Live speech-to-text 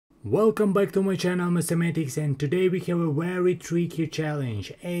Welcome back to my channel Mathematics, and today we have a very tricky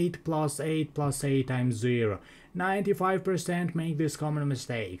challenge. 8 plus 8 plus 8 times 0. 95% make this common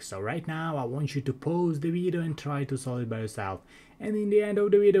mistake. So right now I want you to pause the video and try to solve it by yourself. And in the end of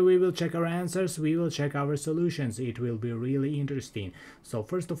the video we will check our answers, we will check our solutions. It will be really interesting. So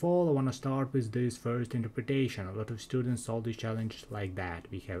first of all I want to start with this first interpretation. A lot of students solve this challenge like that.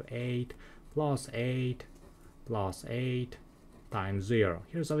 We have 8 plus 8 plus 8 times 0.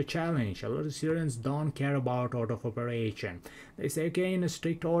 Here's our challenge. A lot of students don't care about order of operation. They say, okay, in a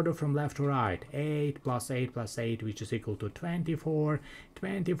strict order from left to right, 8 plus 8 plus 8, which is equal to 24.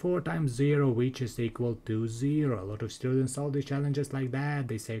 24 times 0, which is equal to 0. A lot of students solve these challenges like that.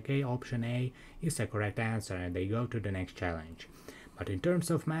 They say, okay, option A is the correct answer, and they go to the next challenge. But in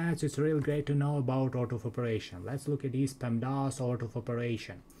terms of maths, it's really great to know about order of operation. Let's look at this PEMDAS order of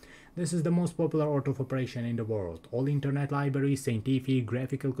operation. This is the most popular order of operation in the world. All internet libraries, scientific,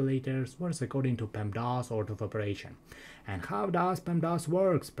 graphic calculators works according to PEMDAS order of operation. And how does PEMDAS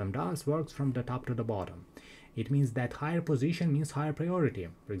works? PEMDAS works from the top to the bottom. It means that higher position means higher priority.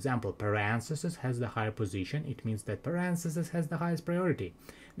 For example, parenthesis has the higher position. It means that parenthesis has the highest priority.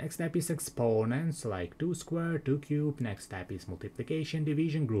 Next step is exponents, like 2 squared, 2 cubed. Next step is multiplication,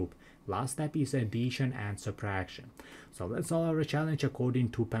 division, group. Last step is addition and subtraction. So let's solve our challenge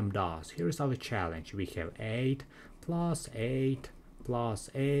according to PEMDAS. Here's our challenge. We have 8 plus 8 plus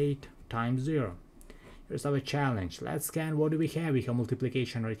 8 times 0. Here's our challenge. Let's scan. What do we have? We have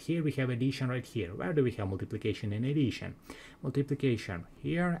multiplication right here. We have addition right here. Where do we have multiplication and addition? Multiplication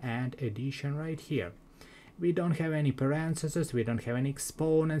here and addition right here. We don't have any parentheses, we don't have any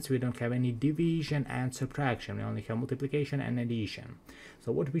exponents, we don't have any division and subtraction. We only have multiplication and addition.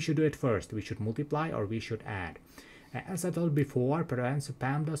 So what we should do at first? We should multiply or we should add. As I told before,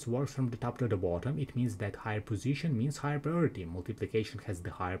 PEMDAS works from the top to the bottom. It means that higher position means higher priority. Multiplication has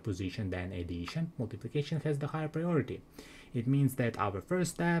the higher position than addition. Multiplication has the higher priority. It means that our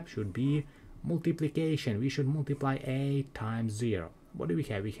first step should be multiplication. We should multiply 8 times 0. What do we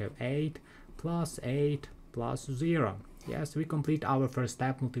have? We have 8 plus 8 plus 0. Yes, we complete our first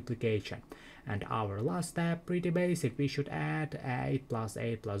step, multiplication. And our last step, pretty basic. We should add 8 plus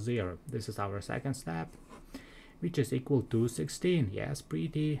 8 plus 0. This is our second step, which is equal to 16. Yes,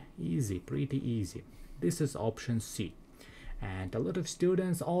 pretty easy. This is option C. And a lot of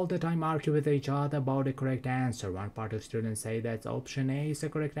students all the time argue with each other about the correct answer. One part of students say that option A is the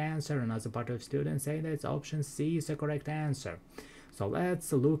correct answer. Another part of students say that option C is the correct answer. So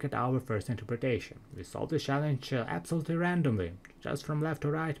let's look at our first interpretation. We solve the challenge absolutely randomly. Just from left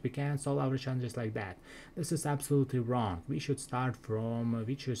to right, we can't solve our challenges like that. This is absolutely wrong. We should start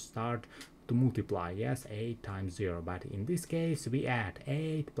to multiply. Yes, 8 times 0. But in this case, we add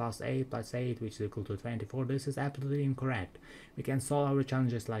 8 plus 8 plus 8, which is equal to 24. This is absolutely incorrect. We can solve our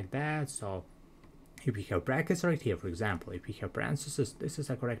challenges like that. So if we have brackets right here, for example, if we have parentheses, this is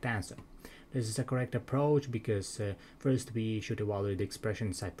a correct answer. This is a correct approach because first we should evaluate the expression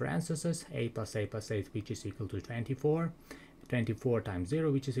inside parentheses, 8 plus 8 plus 8, which is equal to 24. 24 times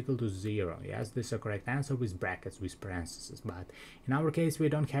 0, which is equal to 0. Yes, this is a correct answer with brackets, with parentheses. But in our case, we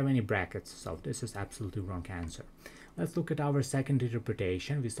don't have any brackets, so this is absolutely wrong answer. Let's look at our second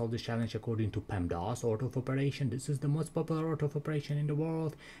interpretation. We solve this challenge according to PEMDAS order of operation. This is the most popular order of operation in the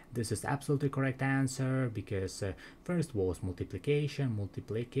world. This is absolutely correct answer because first was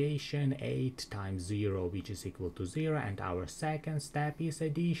multiplication, 8 times 0, which is equal to 0. And our second step is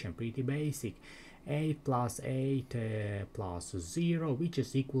addition, pretty basic. 8 plus 8 plus 0, which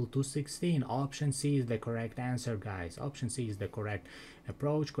is equal to 16. Option C is the correct answer, guys. Option C is the correct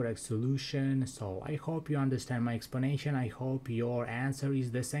approach, correct solution. So I hope you understand my explanation. I hope your answer is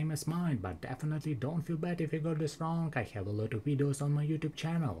the same as mine, but definitely don't feel bad if you got this wrong. I have a lot of videos on my YouTube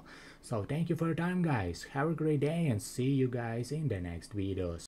channel. So thank you for your time, guys. Have a great day and see you guys in the next videos.